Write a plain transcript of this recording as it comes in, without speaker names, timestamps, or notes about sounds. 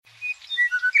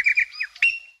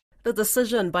The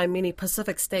decision by many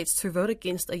Pacific states to vote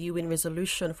against a UN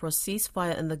resolution for a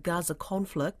ceasefire in the Gaza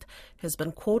conflict has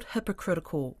been called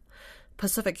hypocritical.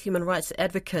 Pacific human rights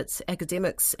advocates,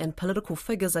 academics and political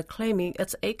figures are claiming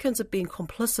its actions of being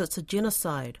complicit to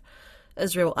genocide.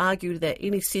 Israel argued that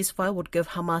any ceasefire would give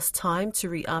Hamas time to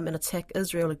rearm and attack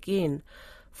Israel again,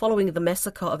 following the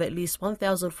massacre of at least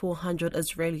 1,400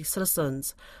 Israeli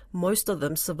citizens, most of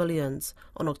them civilians,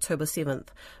 on October 7th.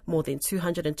 More than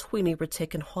 220 were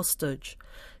taken hostage.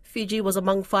 Fiji was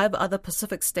among 5 other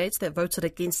Pacific states that voted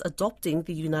against adopting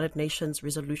the United Nations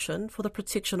resolution for the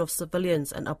protection of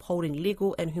civilians and upholding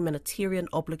legal and humanitarian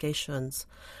obligations.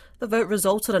 The vote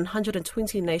resulted in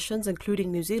 120 nations,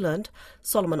 including New Zealand,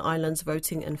 Solomon Islands,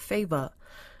 voting in favour.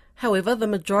 However, the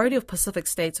majority of Pacific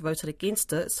states voted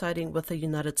against it, siding with the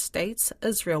United States,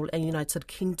 Israel and United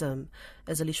Kingdom,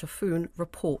 as Alicia Foon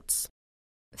reports.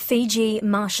 Fiji,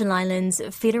 Marshall Islands,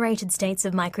 Federated States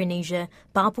of Micronesia,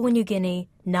 Papua New Guinea,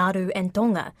 Nauru and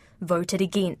Tonga voted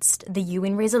against the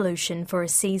UN resolution for a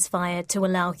ceasefire to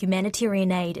allow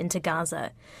humanitarian aid into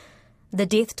Gaza. The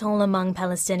death toll among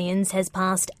Palestinians has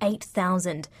passed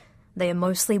 8,000. They are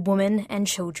mostly women and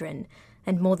children,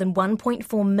 and more than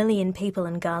 1.4 million people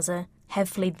in Gaza have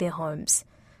fled their homes.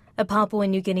 A Papua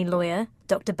New Guinea lawyer,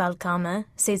 Dr. Balkama,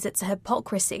 says it's a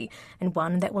hypocrisy and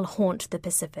one that will haunt the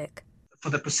Pacific. For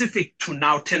the Pacific to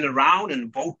now turn around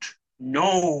and vote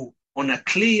no on a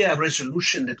clear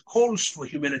resolution that calls for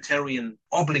humanitarian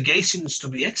obligations to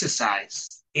be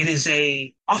exercised, it is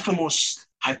a uttermost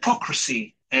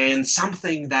hypocrisy and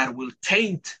something that will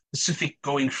taint Pacific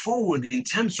going forward in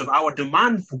terms of our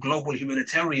demand for global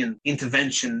humanitarian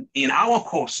intervention in our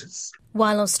causes.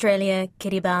 While Australia,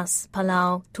 Kiribati,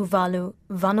 Palau, Tuvalu,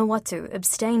 Vanuatu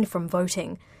abstained from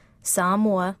voting,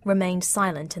 Samoa remained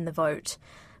silent in the vote.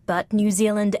 But New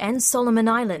Zealand and Solomon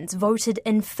Islands voted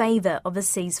in favour of a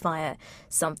ceasefire,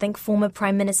 something former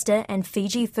Prime Minister and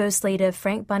Fiji First Leader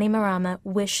Frank Bainimarama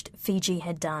wished Fiji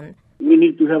had done. We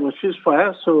need to have a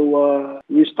ceasefire so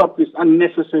we stop this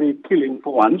unnecessary killing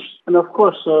for once. And of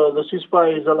course, the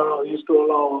ceasefire is to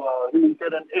allow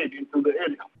humanitarian aid into the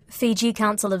area. Fiji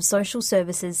Council of Social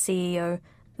Services CEO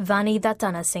Vani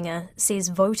Datanasinghe says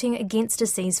voting against a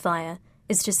ceasefire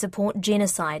is to support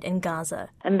genocide in Gaza.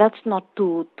 And that's not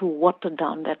to water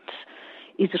down that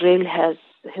Israel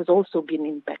has also been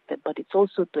impacted, but it's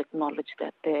also to acknowledge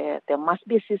that there must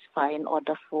be a ceasefire in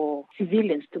order for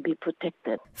civilians to be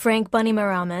protected. Frank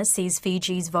Bainimarama says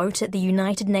Fiji's vote at the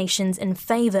United Nations in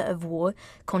favour of war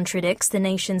contradicts the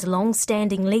nation's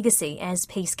long-standing legacy as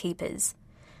peacekeepers.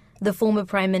 The former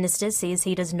Prime Minister says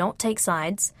he does not take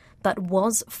sides, but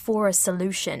was for a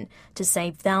solution to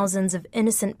save thousands of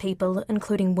innocent people,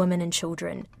 including women and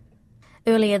children.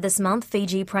 Earlier this month,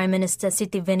 Fiji Prime Minister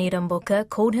Sitiveni Rabuka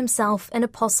called himself an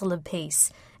apostle of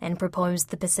peace and proposed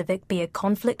the Pacific be a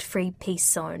conflict-free peace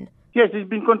zone. Yes, he's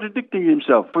been contradicting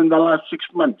himself in the last 6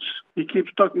 months. He keeps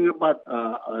talking about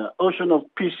ocean of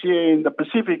peace here in the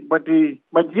Pacific, but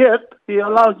yet he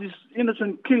allows this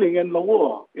innocent killing and the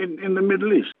war in the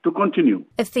Middle East to continue.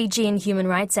 A Fijian human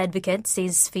rights advocate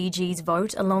says Fiji's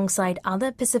vote alongside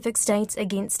other Pacific states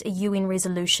against a UN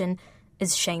resolution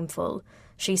is shameful.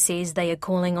 She says they are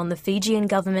calling on the Fijian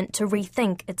government to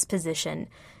rethink its position.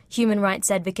 Human rights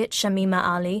advocate Shamima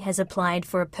Ali has applied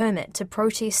for a permit to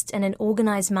protest in an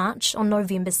organised march on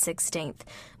November 16th,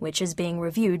 which is being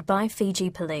reviewed by Fiji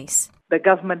police. The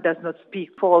government does not speak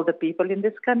for all the people in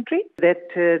this country. That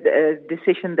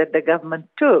decision that the government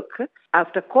took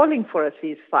after calling for a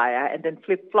ceasefire and then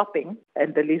flip-flopping,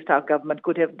 and the least our government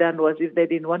could have done was if they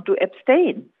didn't want to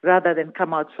abstain, rather than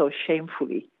come out so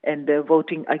shamefully and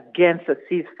voting against a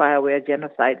ceasefire where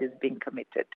genocide is being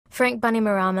committed. Frank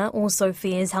Bainimarama also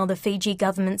fears how the Fiji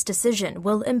government's decision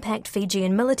will impact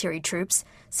Fijian military troops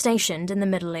stationed in the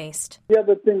Middle East. The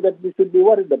other thing that we should be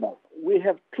worried about, we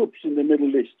have troops in the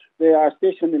Middle East. They are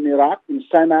stationed in Iraq, in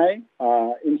Sinai,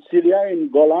 in Syria, in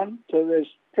Golan, so they're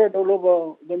spread all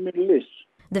over the Middle East.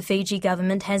 The Fiji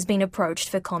government has been approached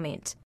for comment.